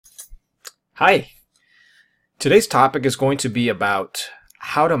Hi. Today's topic is going to be about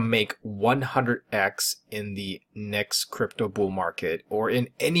how to make 100x in the next crypto bull market or in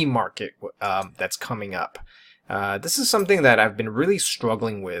any market that's coming up. This is something that I've been really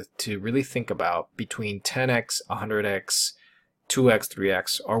struggling with to really think about between 10x, 100x, 2x,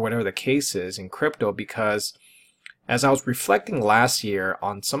 3x, or whatever the case is in crypto, because as I was reflecting last year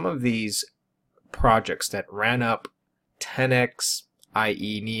on some of these projects that ran up 10x,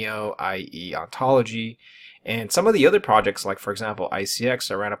 i.e. Neo, i.e. Ontology, and some of the other projects like, for example, ICX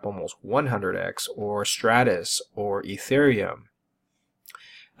that ran up almost 100x, or Stratus, or Ethereum.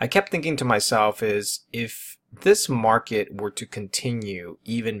 I kept thinking to myself is, if this market were to continue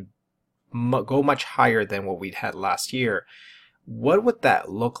even go much higher than what we'd had last year, what would that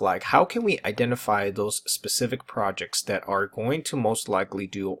look like? How can we identify those specific projects that are going to most likely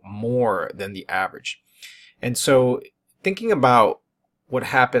do more than the average? And so thinking about what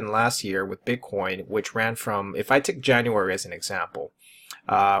happened last year with Bitcoin, which ran from, if I take January as an example,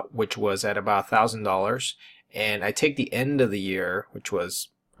 which was at about $1,000, and I take the end of the year, which was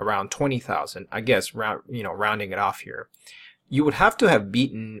around 20,000, I guess, rounding it off here, you would have to have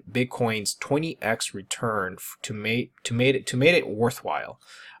beaten Bitcoin's 20x return to made it worthwhile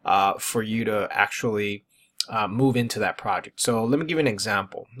for you to actually move into that project. So let me give you an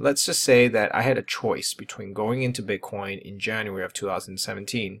example. Let's just say that I had a choice between going into Bitcoin in January of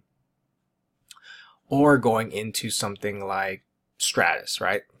 2017 or going into something like Stratus,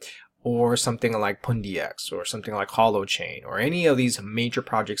 right? Or something like PundiX, or something like Holochain, or any of these major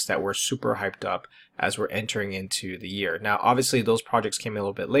projects that were super hyped up as we're entering into the year. Now, obviously, those projects came a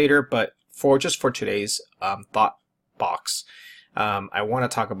little bit later, but for today's thought box, I want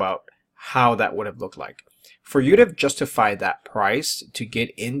to talk about how that would have looked like. For you to justify that price to get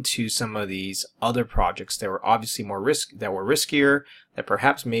into some of these other projects that were obviously riskier, that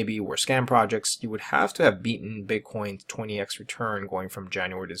perhaps maybe were scam projects, you would have to have beaten Bitcoin's 20x return going from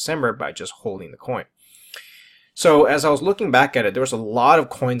January to December by just holding the coin. So as I was looking back at it, there was a lot of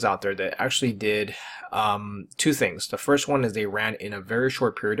coins out there that actually did two things. The first one is they ran in a very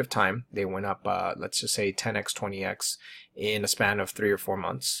short period of time. They went up, let's just say 10x, 20x in a span of 3 or 4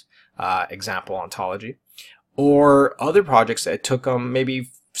 months. Example, Ontology. Or other projects that took them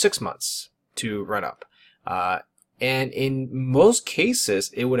maybe 6 months to run up. And in most cases,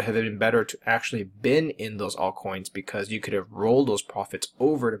 it would have been better to actually been in those altcoins, because you could have rolled those profits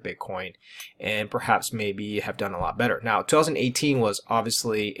over to Bitcoin and perhaps maybe have done a lot better. Now, 2018 was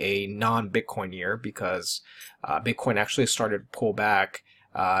obviously a non-Bitcoin year, because Bitcoin actually started to pull back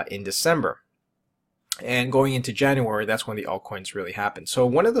in December. And going into January, that's when the altcoins really happen. So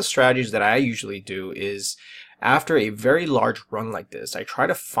one of the strategies that I usually do is, after a very large run like this, I try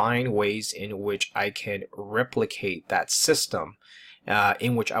to find ways in which I can replicate that system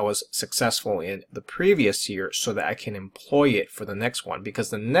in which I was successful in the previous year, so that I can employ it for the next one. Because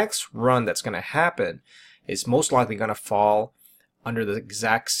the next run that's going to happen is most likely going to fall under the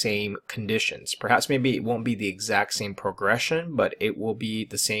exact same conditions. Perhaps maybe it won't be the exact same progression, but it will be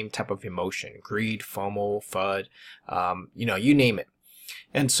the same type of emotion: greed, FOMO, FUD, you name it.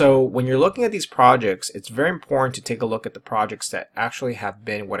 And so when you're looking at these projects, it's very important to take a look at the projects that actually have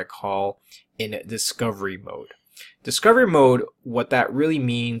been what I call in discovery mode. Discovery mode, what that really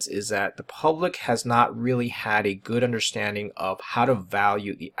means is that the public has not really had a good understanding of how to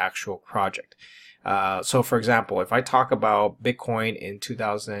value the actual project. So for example, if I talk about Bitcoin in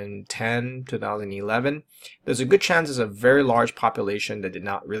 2010, 2011, there's a good chance there's a very large population that did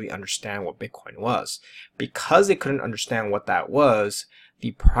not really understand what Bitcoin was. Because they couldn't understand what that was,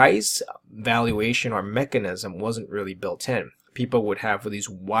 the price valuation or mechanism wasn't really built in. People would have these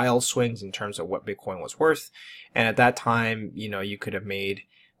wild swings in terms of what Bitcoin was worth. And at that time, you could have made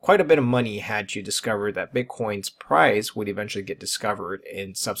quite a bit of money had you discovered that Bitcoin's price would eventually get discovered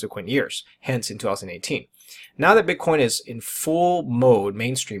in subsequent years, hence in 2018. Now that Bitcoin is in full mode,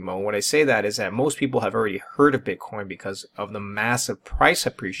 mainstream mode, what I say that is that most people have already heard of Bitcoin because of the massive price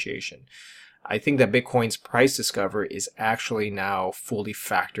appreciation. I think that Bitcoin's price discovery is actually now fully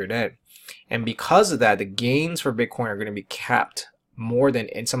factored in. And because of that, the gains for Bitcoin are going to be capped more than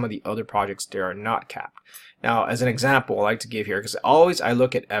in some of the other projects that are not capped. Now, as an example, I like to give here, because always I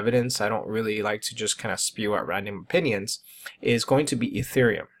look at evidence, I don't really like to just kind of spew out random opinions, is going to be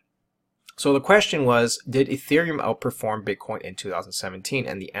Ethereum. So the question was, did Ethereum outperform Bitcoin in 2017?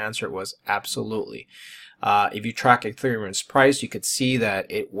 And the answer was absolutely. If you track Ethereum's price, you could see that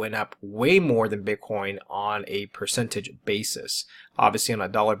it went up way more than Bitcoin on a percentage basis. Obviously, on a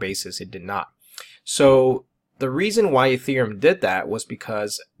dollar basis, it did not. So the reason why Ethereum did that was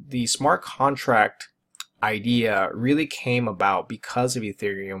because the smart contract idea really came about because of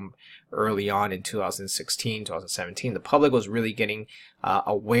Ethereum early on in 2016, 2017. The public was really getting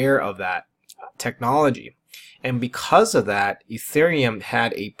aware of that technology. And because of that, Ethereum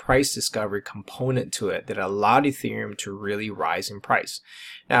had a price discovery component to it that allowed Ethereum to really rise in price.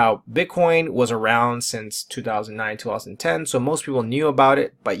 Now, Bitcoin was around since 2009, 2010, so most people knew about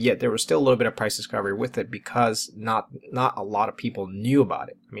it, but yet there was still a little bit of price discovery with it because not a lot of people knew about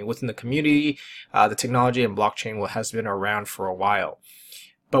it. I mean, within the community, the technology and blockchain has been around for a while.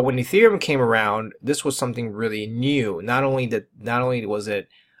 But when Ethereum came around, this was something really new. Not only was it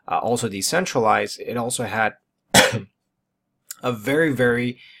also decentralized, it also had a very,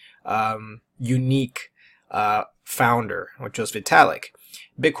 very unique founder, which was Vitalik.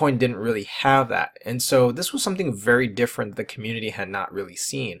 Bitcoin didn't really have that. And so this was something very different the community had not really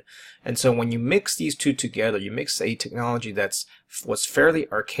seen. And so when you mix these two together, you mix a technology was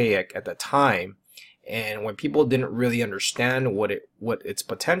fairly archaic at the time, and when people didn't really understand what its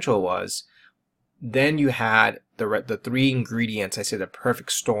potential was, then you had the three ingredients, I say the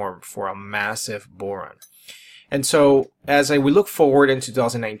perfect storm for a massive bull run. And so as we look forward into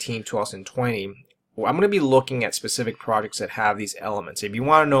 2019, 2020, I'm going to be looking at specific projects that have these elements. If you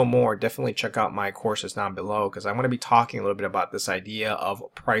want to know more, definitely check out my courses down below, because I'm going to be talking a little bit about this idea of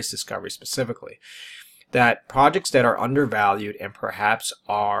price discovery specifically. That projects that are undervalued and perhaps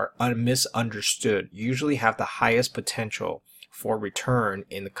are misunderstood usually have the highest potential for return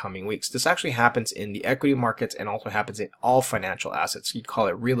in the coming weeks. This actually happens in the equity markets and also happens in all financial assets. You'd call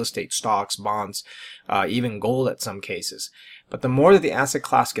it real estate, stocks, bonds, even gold at some cases. But the more that the asset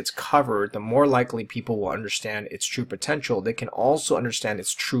class gets covered, the more likely people will understand its true potential. They can also understand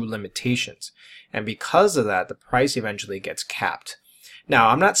its true limitations. And because of that, the price eventually gets capped. Now,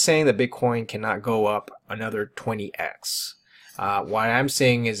 I'm not saying that Bitcoin cannot go up another 20x. What I'm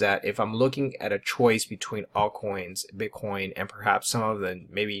saying is that if I'm looking at a choice between altcoins, Bitcoin, and perhaps some of the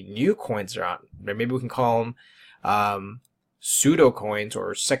maybe new coins that are on, maybe we can call them pseudo coins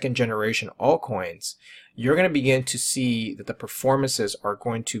or second generation altcoins, you're going to begin to see that the performances are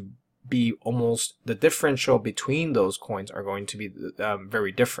going to be almost, the differential between those coins are going to be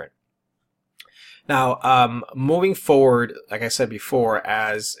very different. Now, moving forward, like I said before,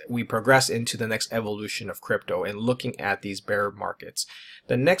 as we progress into the next evolution of crypto and looking at these bear markets,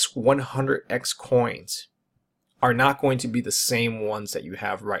 the next 100x coins are not going to be the same ones that you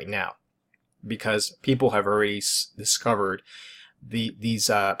have right now, because people have already discovered these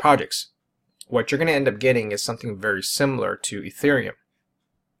projects. What you're going to end up getting is something very similar to Ethereum,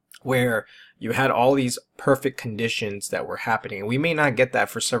 where you had all these perfect conditions that were happening. And we may not get that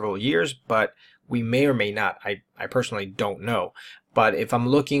for several years, but we may or may not. I personally don't know. But if I'm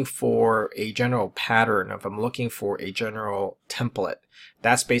looking for a general pattern, if I'm looking for a general template,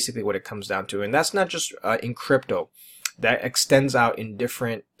 that's basically what it comes down to. And that's not just in crypto. That extends out in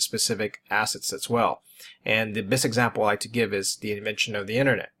different specific assets as well. And the best example I like to give is the invention of the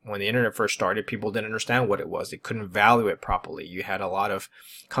internet. When the internet first started, people didn't understand what it was. They couldn't value it properly. You had a lot of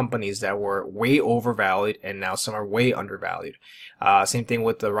companies that were way overvalued, and now some are way undervalued. Same thing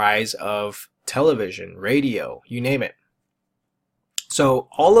with the rise of television, radio, you name it. So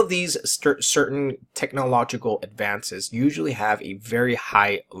all of these certain technological advances usually have a very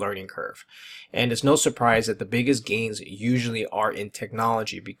high learning curve. And it's no surprise that the biggest gains usually are in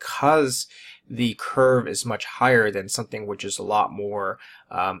technology, because the curve is much higher than something which is a lot more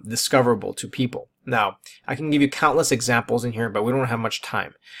discoverable to people. Now, I can give you countless examples in here, but we don't have much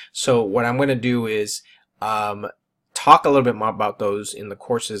time. So what I'm going to do is talk a little bit more about those in the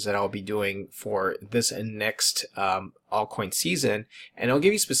courses that I'll be doing for this and next altcoin season, and I'll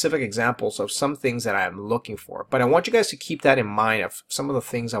give you specific examples of some things that I'm looking for. But I want you guys to keep that in mind of some of the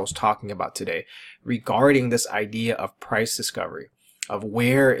things I was talking about today regarding this idea of price discovery, of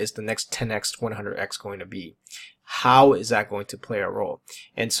where is the next 10x, 100x going to be. How is that going to play a role?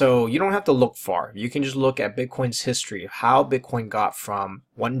 And so you don't have to look far. You can just look at Bitcoin's history, how Bitcoin got from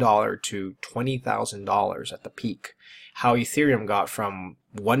 $1 to $20,000 at the peak, how Ethereum got from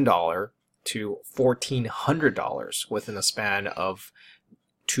 $1 to $1,400 within a span of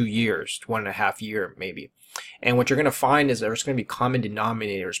 2 years, 1.5 years maybe. And what you're going to find is there's going to be common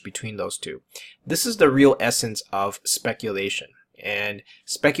denominators between those two. This is the real essence of speculation. And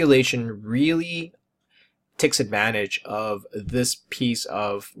speculation really takes advantage of this piece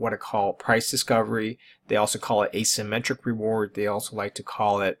of what I call price discovery. They also call it asymmetric reward. They also like to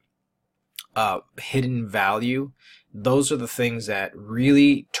call it hidden value. Those are the things that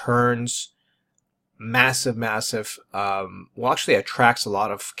really turns massive, well, actually attracts a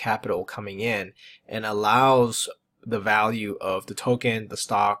lot of capital coming in and allows the value of the token, the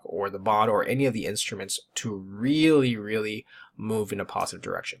stock, or the bond, or any of the instruments to really move in a positive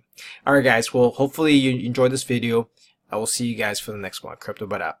direction. Alright guys, well hopefully you enjoyed this video. I will see you guys for the next one.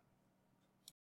 CryptoBud out.